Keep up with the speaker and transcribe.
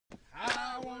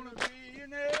wanna be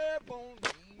an airborne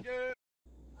ranger.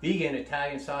 Vegan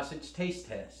Italian sausage taste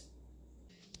test.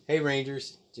 Hey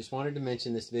Rangers, just wanted to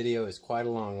mention this video is quite a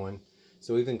long one,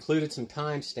 so we've included some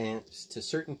timestamps to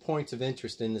certain points of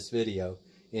interest in this video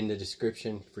in the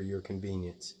description for your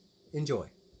convenience. Enjoy.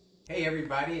 Hey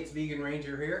everybody, it's Vegan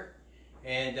Ranger here,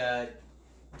 and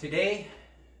today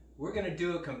we're going to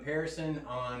do a comparison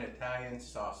on Italian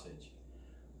sausage.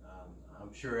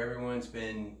 I'm sure everyone's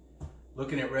been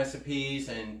looking at recipes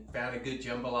and found a good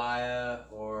jambalaya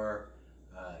or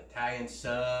Italian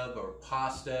sub or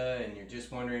pasta, and you're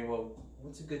just wondering, well,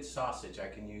 what's a good sausage I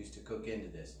can use to cook into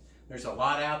this? There's a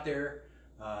lot out there,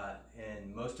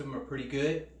 and most of them are pretty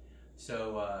good.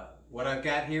 So what I've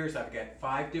got here is I've got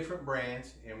 5 different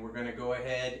brands, and we're going to go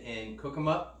ahead and cook them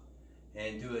up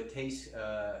and do a taste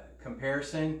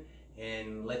comparison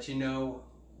and let you know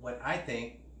what I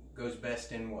think goes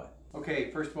best in what.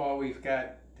 Okay, first of all, we've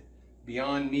got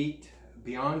Beyond Meat,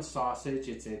 Beyond Sausage.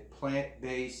 It's a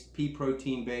plant-based, pea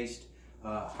protein-based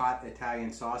hot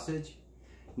Italian sausage.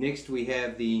 Next we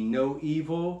have the No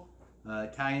Evil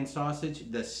Italian sausage,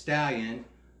 the Stallion.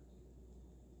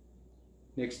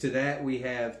 Next to that we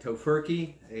have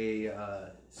Tofurky,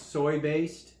 a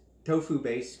tofu-based,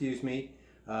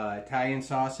 Italian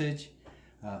sausage.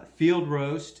 Field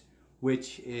Roast,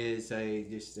 which is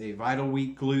just a vital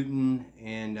wheat gluten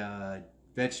and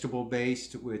vegetable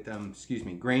based with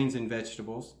grains and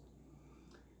vegetables.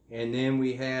 And then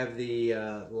we have the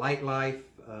Lightlife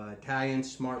Italian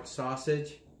Smart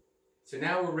Sausage. So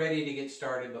now we're ready to get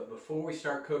started, but before we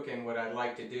start cooking, what I'd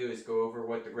like to do is go over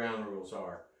what the ground rules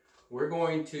are. We're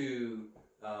going to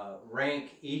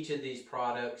rank each of these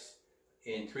products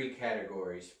in 3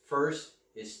 categories. First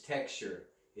is texture.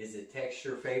 Is the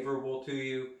texture favorable to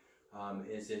you?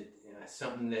 Is it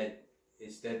something that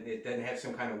it doesn't have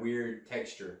some kind of weird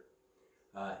texture?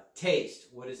 Taste.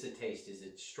 What is the taste? Is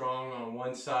it strong on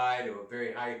one side or a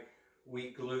very high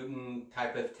wheat gluten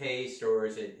type of taste, or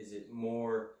is it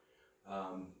more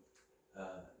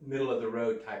middle of the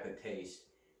road type of taste?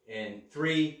 And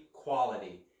 3,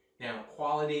 quality. Now,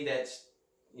 quality, that's,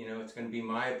 it's going to be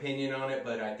my opinion on it,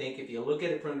 but I think if you look at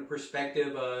it from the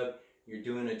perspective of you're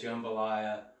doing a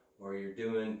jambalaya or you're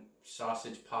doing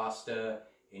sausage pasta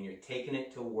and you're taking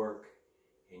it to work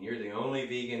and you're the only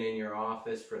vegan in your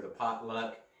office for the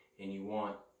potluck and you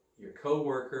want your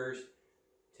co-workers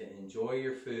to enjoy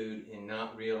your food and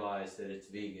not realize that it's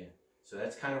vegan. So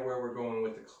that's kind of where we're going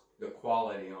with the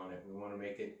quality on it. We want to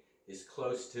make it as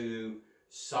close to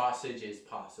sausage as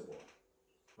possible.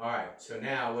 Alright, so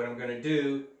now what I'm going to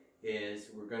do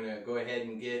is we're going to go ahead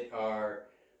and get our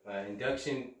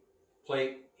induction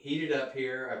plate heated up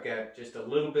here. I've got just a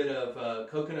little bit of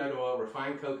coconut oil,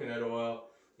 refined coconut oil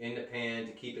in the pan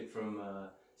to keep it from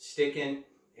sticking,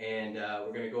 and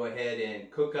we're going to go ahead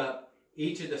and cook up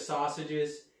each of the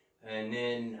sausages and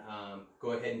then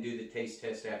go ahead and do the taste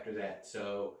test after that.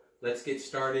 So let's get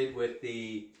started with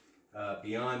the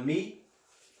Beyond Meat.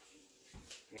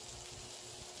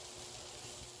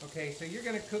 Okay, so you're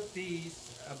going to cook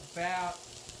these about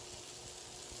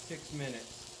 6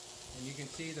 minutes. And you can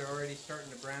see they're already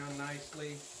starting to brown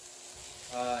nicely.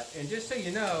 And just so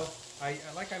you know,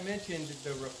 like I mentioned, the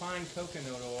refined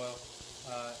coconut oil,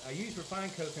 I use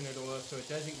refined coconut oil so it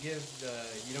doesn't give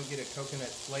you don't get a coconut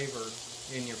flavor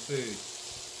in your food.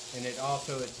 And it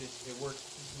also, it works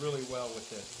really well with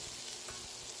this.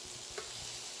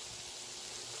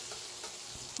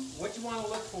 What you want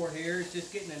to look for here is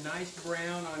just getting a nice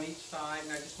brown on each side,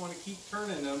 and I just want to keep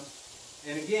turning them.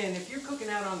 And again, if you're cooking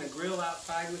out on the grill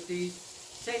outside with these,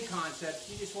 same concept.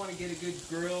 You just want to get a good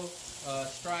grill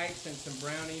stripes and some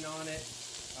browning on it.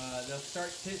 They'll start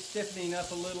stiffening up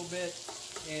a little bit,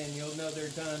 and you'll know they're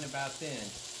done about then.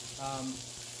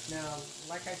 Now,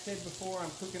 like I said before, I'm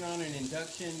cooking on an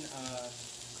induction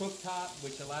cooktop,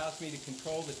 which allows me to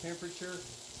control the temperature.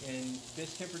 And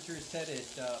this temperature is set at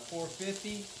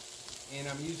 450, and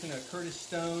I'm using a Curtis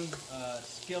Stone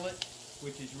skillet,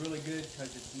 which is really good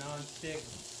because it's non-stick.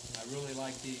 I really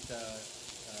like these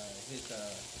his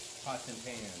pots and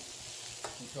pans.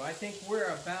 And so I think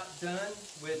we're about done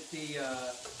with the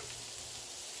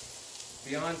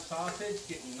Beyond Sausage.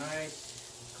 Getting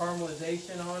nice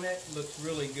caramelization on it. Looks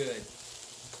really good.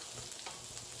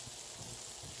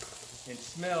 And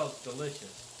smells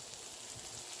delicious.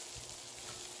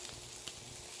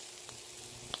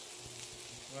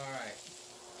 Alright.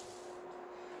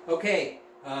 Okay,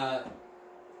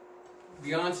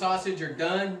 Beyond Sausage are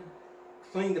done.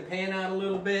 Clean the pan out a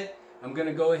little bit. I'm going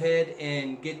to go ahead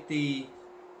and get the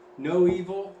No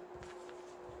Evil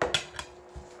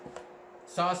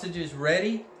sausages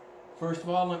ready. First of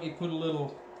all, let me put a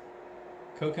little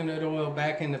coconut oil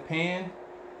back in the pan.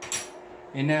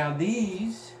 And now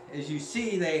these, as you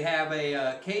see, they have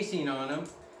a casing on them.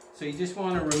 So you just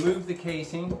want to remove the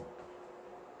casing.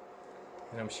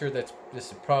 And I'm sure this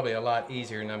is probably a lot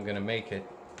easier than I'm going to make it.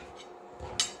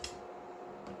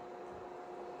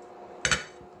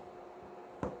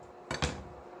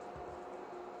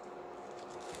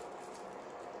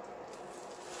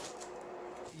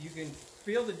 You can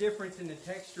feel the difference in the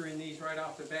texture in these right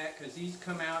off the bat, because these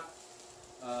come out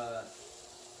a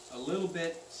little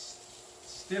bit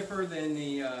stiffer than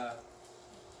the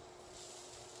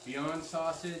Beyond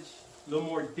sausage, a little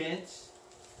more dense,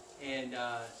 and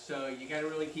so you got to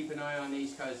really keep an eye on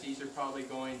these, because these are probably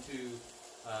going to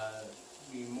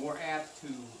be more apt to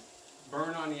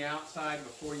burn on the outside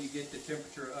before you get the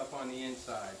temperature up on the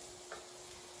inside.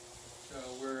 So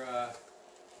we're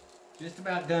just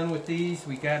about done with these.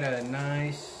 We got a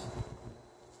nice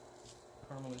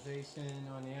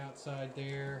caramelization on the outside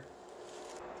there.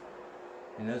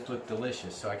 And those look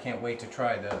delicious, so I can't wait to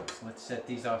try those. Let's set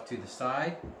these off to the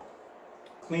side.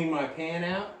 Clean my pan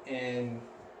out, and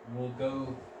we'll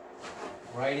go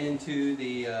right into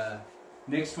the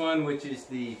next one, which is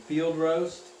the field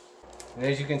roast. And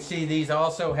as you can see, these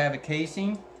also have a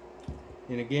casing.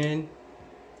 And again,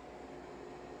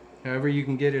 however you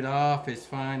can get it off is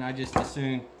fine. I just as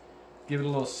soon give it a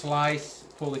little slice,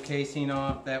 pull the casing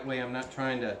off. That way I'm not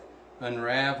trying to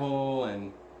unravel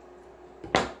and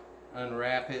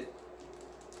unwrap it,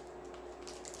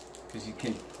 because you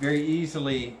can very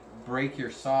easily break your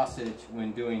sausage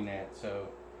when doing that. So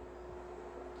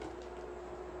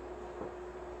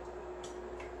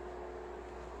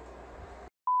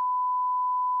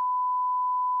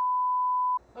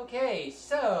okay,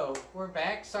 so we're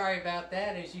back. Sorry about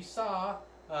that. As you saw,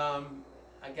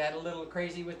 I got a little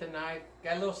crazy with the knife,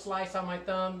 got a little slice on my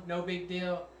thumb, no big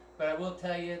deal. But I will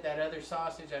tell you, that other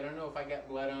sausage, I don't know if I got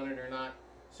blood on it or not.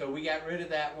 So we got rid of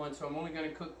that one, so I'm only going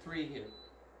to cook 3 here.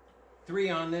 3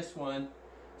 on this one.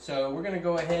 So we're going to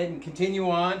go ahead and continue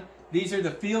on. These are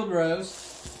the field roast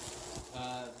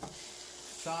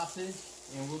sausage,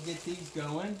 and we'll get these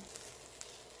going.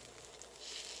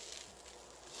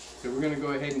 So we're going to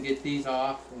go ahead and get these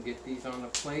off and get these on the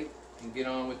plate and get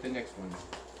on with the next one.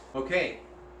 Okay,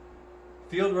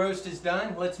 field roast is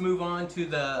done. Let's move on to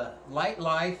the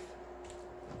Lightlife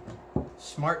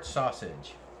Smart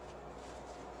Sausage.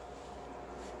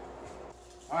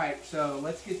 Alright, so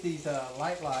let's get these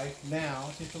Lightlife now.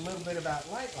 Just a little bit about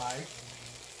Lightlife.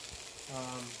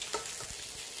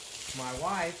 My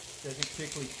wife doesn't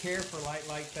particularly care for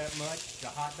Lightlife that much. The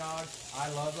hot dogs, I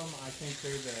love them. I think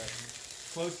they're the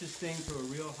closest thing to a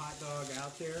real hot dog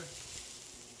out there.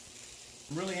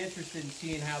 I'm really interested in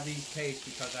seeing how these taste,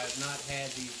 because I have not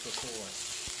had these before.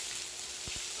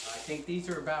 I think these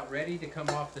are about ready to come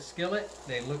off the skillet.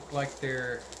 They look like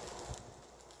they're...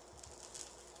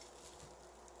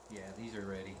 yeah, these are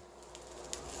ready.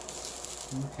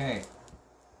 Okay.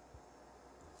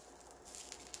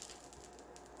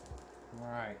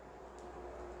 Alright.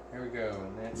 There we go.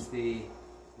 And that's the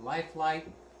Lightlife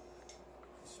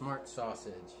Smart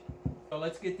Sausage. So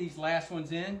let's get these last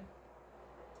ones in.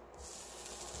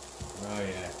 Oh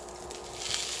yeah.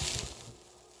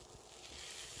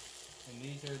 And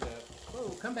these are the... whoa,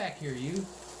 come back here, you.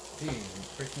 Gee,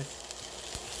 Christmas.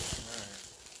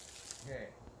 Alright. Okay.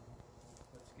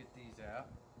 Out.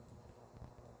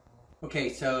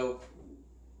 Okay, so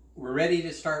we're ready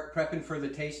to start prepping for the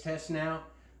taste test now.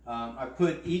 I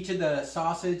put each of the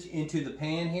sausage into the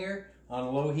pan here on a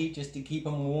low heat just to keep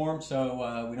them warm,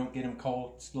 so we don't get them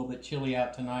cold. It's a little bit chilly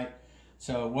out tonight.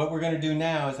 So what we're going to do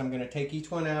now is I'm going to take each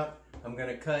one out. I'm going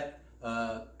to cut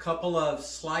a couple of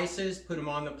slices, put them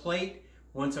on the plate.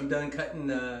 Once I'm done cutting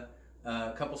a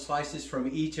couple slices from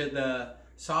each of the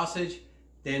sausage,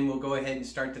 then we'll go ahead and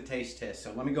start the taste test.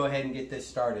 So let me go ahead and get this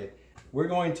started. We're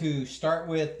going to start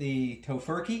with the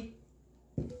Tofurky.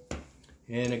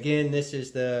 And again, this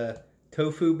is the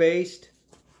tofu based.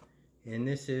 And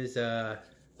this is the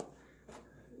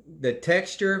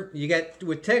texture. You got,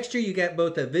 with texture, you got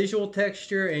both a visual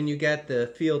texture and you got the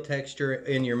feel texture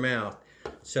in your mouth.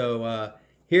 So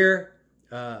here,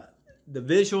 the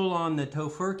visual on the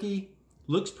Tofurky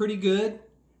looks pretty good.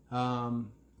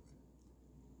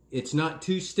 It's not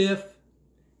too stiff,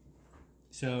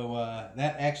 so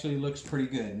that actually looks pretty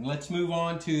good. And let's move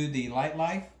on to the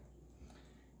Lightlife.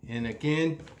 And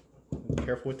again, be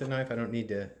careful with the knife. I don't need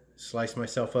to slice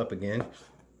myself up again.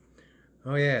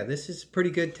 Oh yeah, this is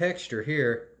pretty good texture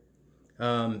here.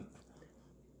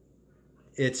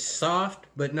 It's soft,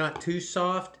 but not too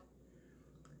soft.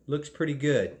 Looks pretty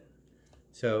good.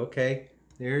 So, okay,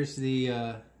 there's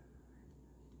the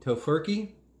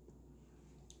Tofurky.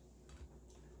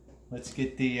 Let's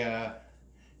get the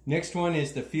Next one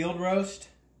is the field roast.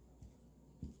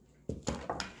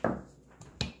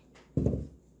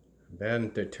 I'm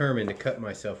determined to cut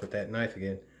myself with that knife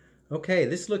again. Okay,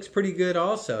 this looks pretty good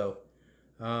also.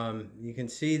 You can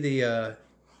see the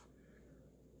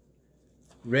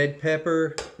red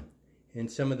pepper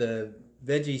and some of the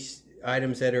veggie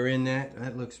items that are in that.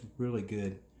 That looks really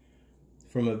good.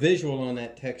 From a visual on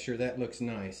that texture, that looks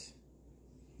nice.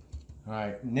 All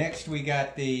right, next we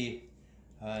got the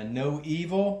No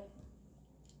Evil.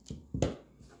 All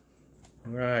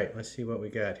right, let's see what we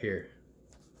got here.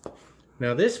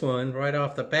 Now this one, right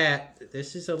off the bat,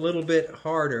 this is a little bit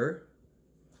harder,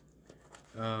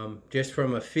 just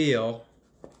from a feel.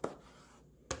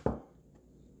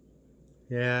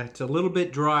 Yeah, it's a little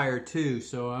bit drier too,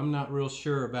 so I'm not real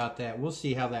sure about that. We'll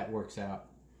see how that works out.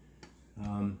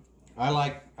 I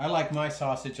like my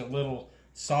sausage a little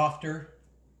softer.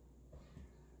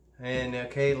 And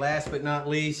okay, last but not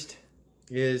least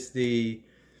is the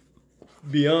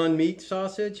Beyond Meat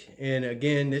sausage. And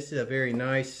again, this is a very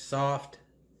nice, soft,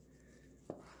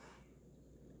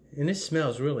 and this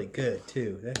smells really good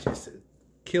too. That just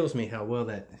kills me how well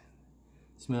that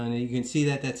smells. And you can see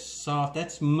that that's soft.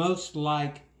 That's most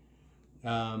like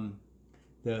the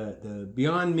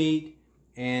Beyond Meat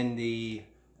and the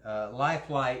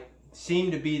Lightlife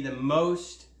seem to be the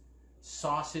most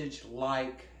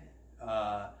sausage-like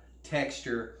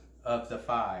texture of the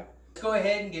 5. Let's go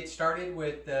ahead and get started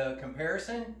with the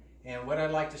comparison. And what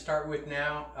I'd like to start with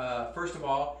now, first of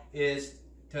all, is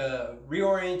to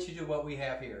reorient you to what we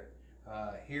have here.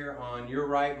 Here on your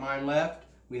right, my left,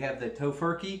 we have the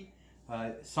Tofurky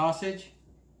sausage.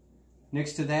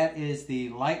 Next to that is the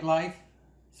Lightlife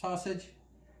sausage.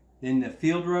 Then the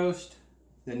field roast,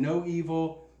 the No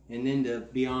Evil, and then the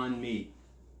Beyond Meat.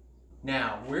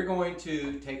 Now, we're going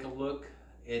to take a look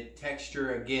at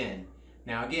texture again.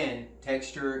 Now again,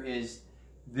 texture is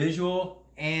visual,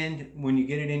 and when you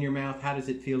get it in your mouth, how does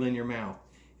it feel in your mouth?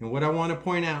 And what I want to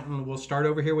point out, and we'll start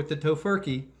over here with the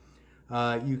Tofurky,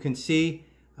 you can see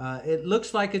it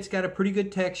looks like it's got a pretty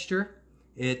good texture.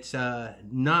 It's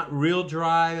not real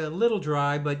dry, a little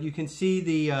dry, but you can see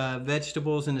the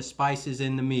vegetables and the spices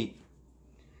in the meat.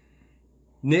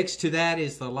 Next to that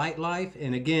is the Lightlife,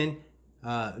 and again,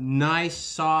 nice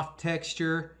soft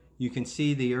texture. You can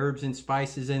see the herbs and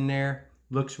spices in there.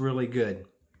 Looks really good.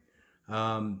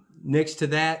 Next to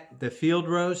that, the field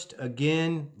roast.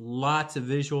 Again, lots of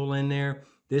visual in there.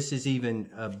 This is even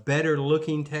a better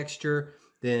looking texture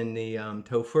than the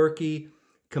Tofurky.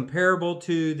 Comparable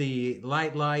to the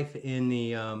Lightlife in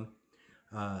the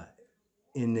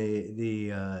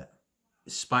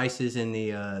spices and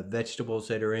the vegetables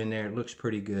that are in there. It looks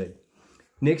pretty good.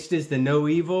 Next is the No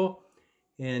Evil.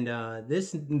 And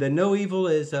the No Evil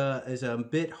is a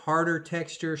bit harder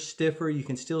texture, stiffer. You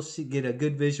can still get a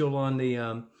good visual on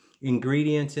the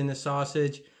ingredients in the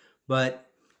sausage. But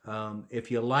if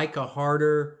you like a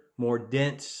harder, more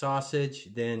dense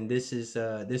sausage, then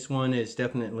this one is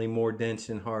definitely more dense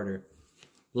and harder.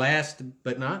 Last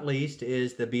but not least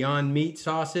is the Beyond Meat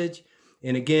sausage.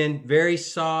 And again, very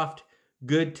soft,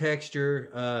 good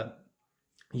texture.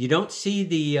 You don't see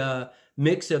the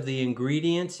mix of the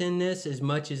ingredients in this as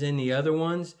much as in the other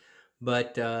ones,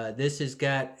 but this has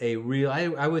got a real,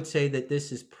 I would say that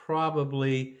this is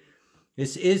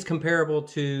comparable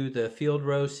to the field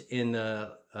roast in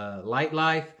the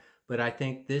Lightlife, but I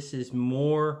think this is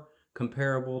more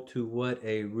comparable to what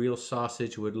a real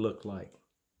sausage would look like.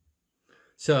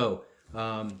 So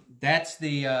that's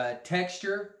the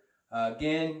texture.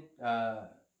 Again,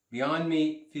 Beyond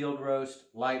Meat, field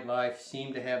roast, Lightlife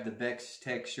seem to have the best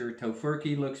texture.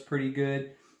 Tofurky looks pretty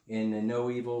good, and the No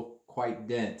Evil quite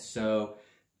dense. So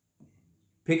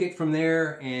pick it from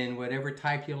there, and whatever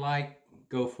type you like,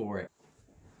 go for it.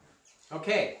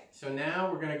 Okay, so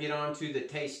now we're going to get on to the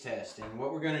taste test. And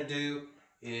what we're going to do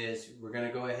is we're going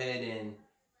to go ahead and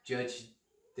judge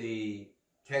the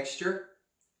texture,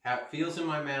 how it feels in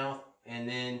my mouth, and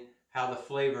then how the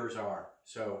flavors are.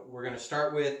 So we're going to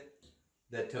start with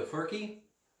the Tofurky,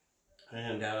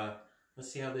 and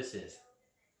let's see how this is.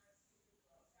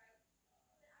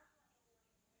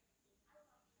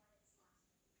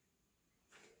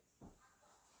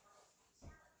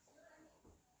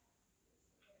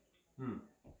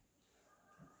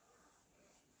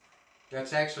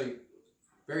 That's actually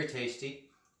very tasty.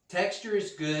 Texture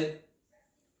is good.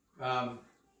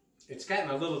 It's gotten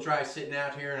a little dry sitting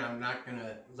out here, and I'm not going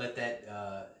to let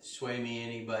that sway me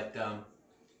any, but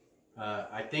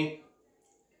I think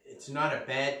it's not a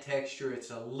bad texture. It's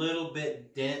a little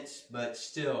bit dense, but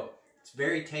still, it's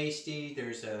very tasty.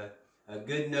 There's a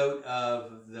good note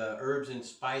of the herbs and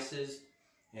spices,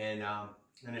 and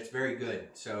it's very good.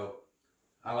 So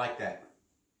I like that.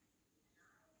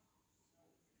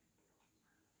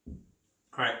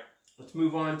 All right, let's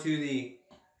move on to the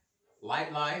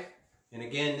Lightlife. And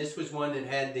again, this was one that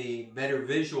had the better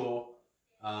visual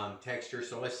texture,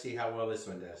 so let's see how well this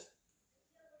one does.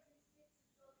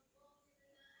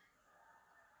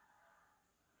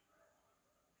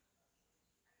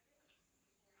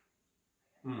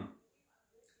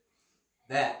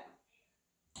 That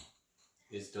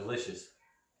is delicious.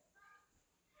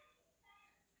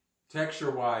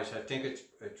 Texture-wise, I think it's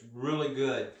really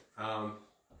good.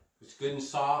 It's good and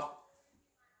soft.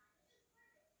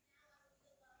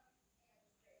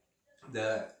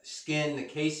 The skin, the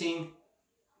casing,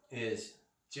 is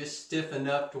just stiff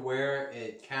enough to where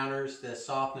it counters the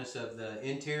softness of the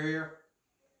interior.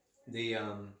 The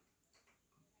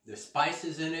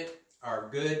spices in it are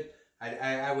good.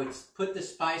 I would put the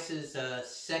spices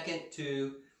second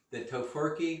to the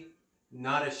Tofurky.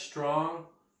 Not as strong,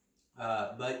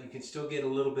 but you can still get a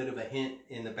little bit of a hint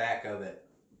in the back of it.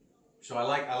 So I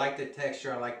like the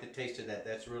texture. I like the taste of that.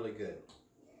 That's really good.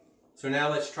 So now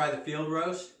let's try the field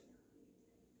roast.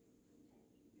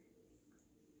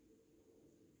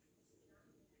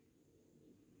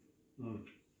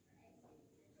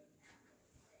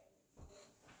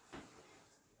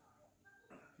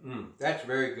 That's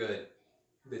very good.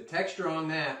 The texture on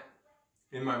that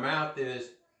in my mouth is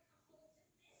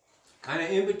kind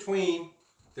of in between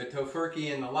the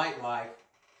Tofurky and the Lightlife.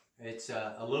 It's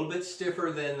a little bit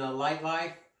stiffer than the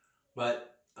Lightlife,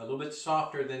 but a little bit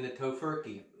softer than the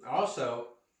Tofurky. Also,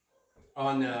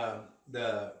 on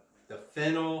the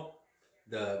fennel,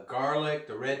 the garlic,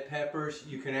 the red peppers,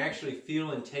 you can actually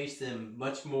feel and taste them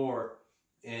much more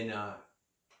in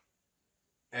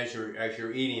as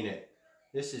you're eating it.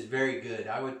 This is very good.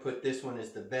 I would put this one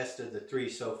as the best of the three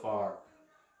so far.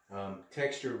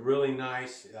 Texture really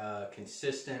nice,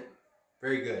 consistent,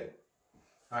 very good.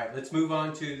 All right, let's move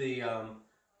on to the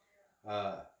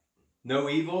No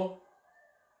Evil.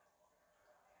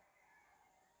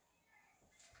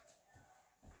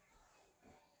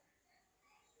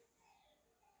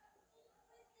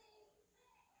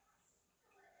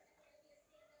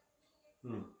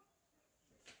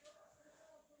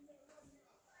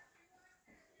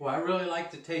 Well, I really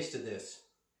like the taste of this.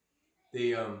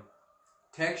 The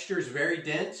texture is very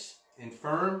dense and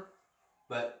firm,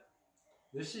 but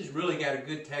this has really got a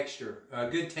good texture, a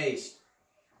good taste.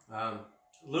 A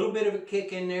little bit of a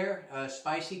kick in there, a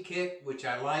spicy kick, which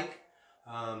I like.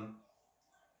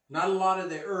 Not a lot of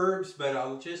the herbs,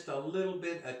 but just a little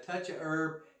bit, a touch of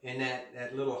herb, and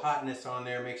that little hotness on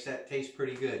there makes that taste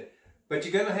pretty good. But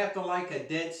you're going to have to like a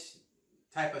dense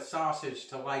type of sausage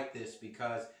to like this,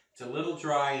 because it's a little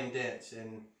dry and dense,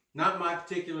 and not my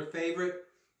particular favorite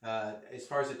as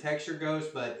far as the texture goes,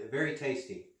 but very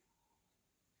tasty.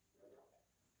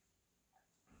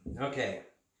 Okay,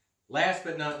 last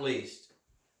but not least,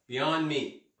 Beyond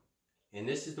Meat. And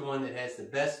this is the one that has the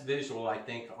best visual, I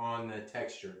think, on the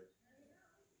texture.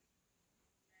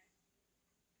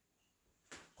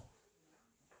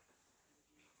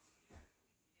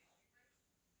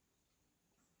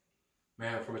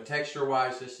 Man, from a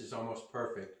texture-wise, this is almost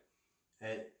perfect.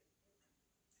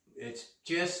 It's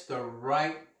just the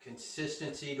right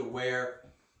consistency to where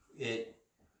it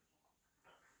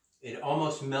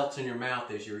almost melts in your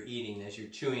mouth as you're eating, as you're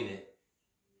chewing it.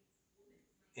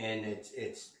 And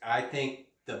it's I think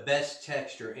the best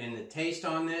texture. And the taste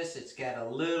on this, it's got a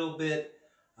little bit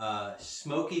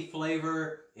smoky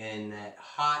flavor and that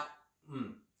hot,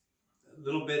 a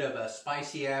little bit of a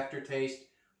spicy aftertaste.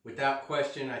 Without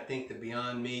question, I think the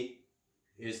Beyond Meat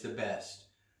is the best.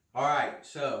 All right,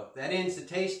 so that ends the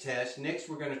taste test. Next,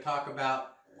 we're going to talk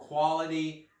about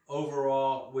quality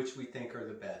overall, which we think are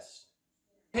the best.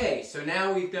 Okay, so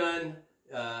now we've done,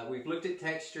 we've looked at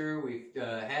texture, we've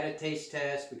had a taste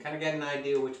test, we kind of got an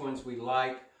idea which ones we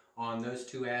like on those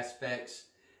two aspects.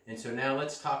 And so now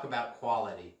let's talk about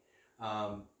quality.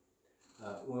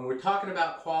 When we're talking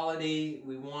about quality,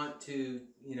 we want to,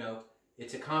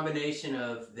 it's a combination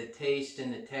of the taste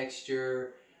and the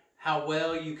texture, how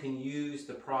well you can use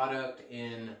the product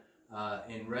in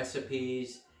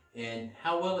recipes, and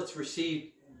how well it's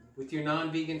received with your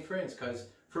non-vegan friends. Because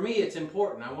for me, it's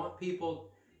important. I want people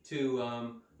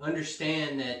to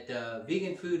understand that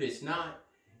vegan food is not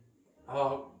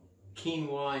all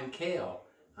quinoa and kale.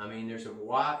 I mean, there's a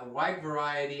wide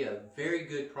variety of very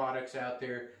good products out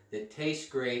there that taste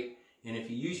great, and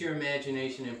if you use your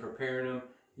imagination in preparing them,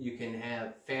 you can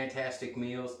have fantastic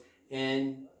meals,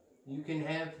 and you can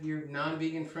have your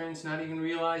non-vegan friends not even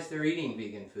realize they're eating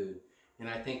vegan food. And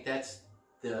I think that's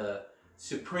the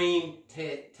supreme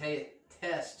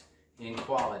test in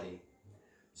quality.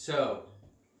 So,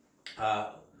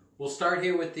 We'll start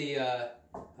here with the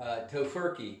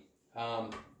Tofurky.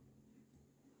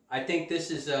 I think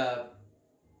this is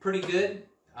pretty good.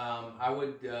 I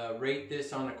would rate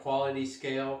this on a quality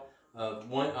scale of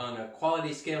 1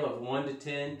 to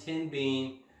 10. 10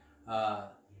 being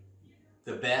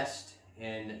the best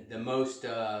and the most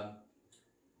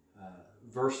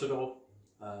versatile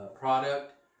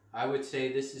product. I would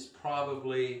say this is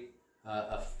probably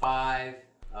a 5,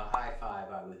 a high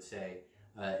 5, I would say.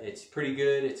 It's pretty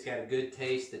good. It's got a good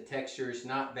taste. The texture is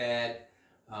not bad.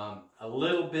 A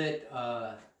little bit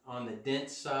on the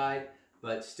dense side,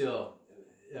 but still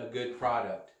a good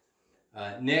product.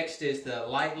 Next is the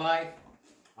Lightlife.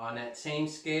 On that same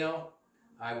scale,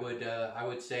 I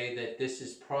would say that this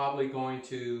is probably going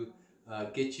to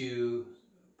get you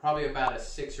probably about a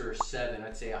 6 or a 7.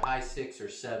 I'd say a high 6 or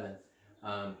 7.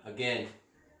 Again,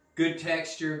 good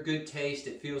texture, good taste.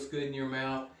 It feels good in your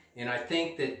mouth, and I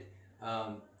think that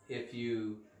if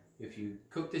you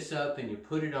cook this up and you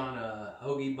put it on a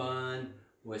hoagie bun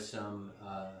with some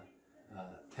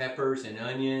peppers and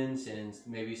onions and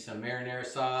maybe some marinara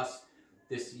sauce,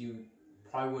 you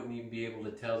probably wouldn't even be able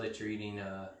to tell that you're eating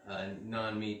a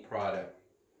non-meat product.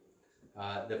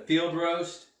 The field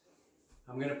roast,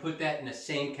 I'm going to put that in the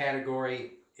same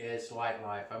category as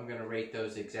Lightlife. I'm going to rate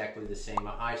those exactly the same,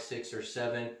 a high 6 or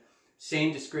 7.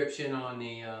 Same description on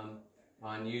the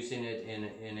on using it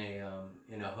in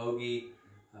a hoagie.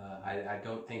 I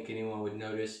don't think anyone would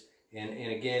notice.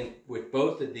 And again, with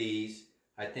both of these,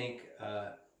 I think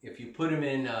if you put them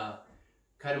in,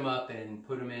 cut them up and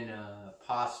put them in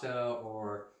pasta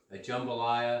or a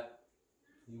jambalaya,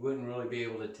 you wouldn't really be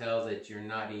able to tell that you're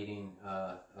not eating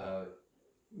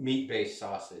meat-based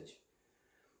sausage.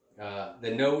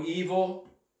 The No Evil,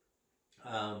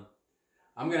 I'm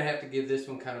going to have to give this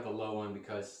one kind of a low one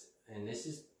because, and this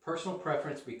is personal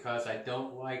preference, because I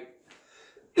don't like,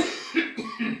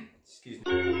 excuse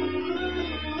me,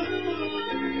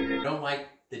 I don't like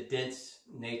the dense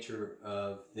nature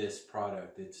of this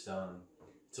product. It's a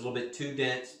little bit too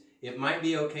dense. It might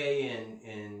be okay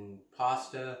in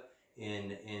pasta,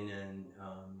 in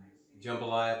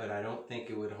jambalaya, but I don't think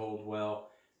it would hold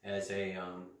well as a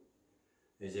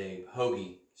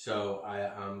hoagie. So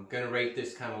I'm going to rate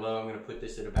this kind of low. I'm going to put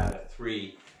this at about a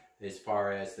 3 as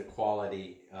far as the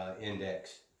quality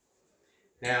index.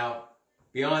 Now,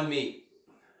 Beyond Meat.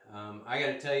 I got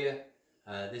to tell you,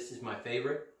 this is my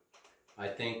favorite. I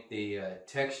think the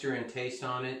texture and taste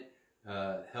on it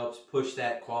helps push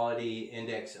that quality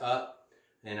index up.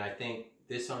 And I think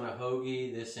this on a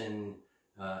hoagie, this in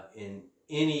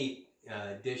any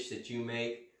dish that you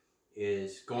make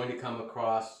is going to come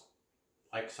across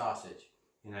like sausage.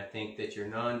 And I think that your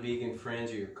non-vegan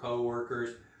friends or your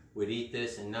co-workers would eat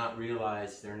this and not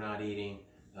realize they're not eating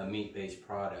a meat-based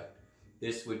product.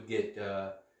 This would get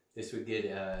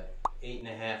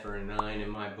 8.5 or a 9 in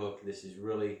my book. This is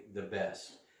really the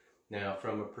best. Now,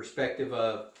 from a perspective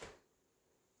of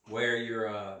where you're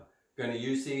going to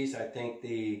use these, I think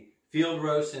the field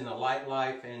roast and the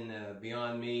Lightlife and the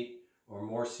Beyond Meat are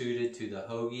more suited to the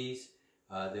hoagies.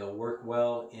 They'll work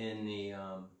well in the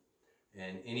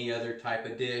in any other type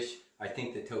of dish. I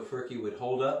think the Tofurky would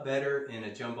hold up better in a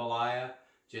jambalaya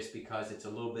just because it's a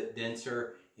little bit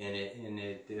denser and it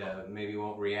maybe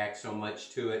won't react so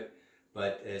much to it.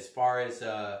 But as far as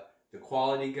the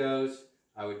quality goes,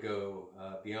 I would go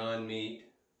Beyond Meat,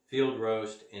 field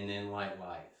roast, and then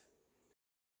Lightlife.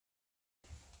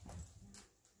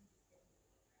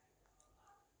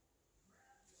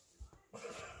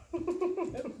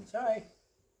 Sorry.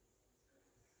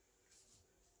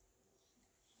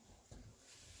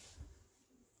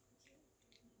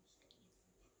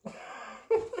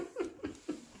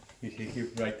 You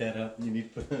write that up. You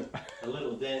need to put a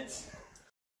little dense.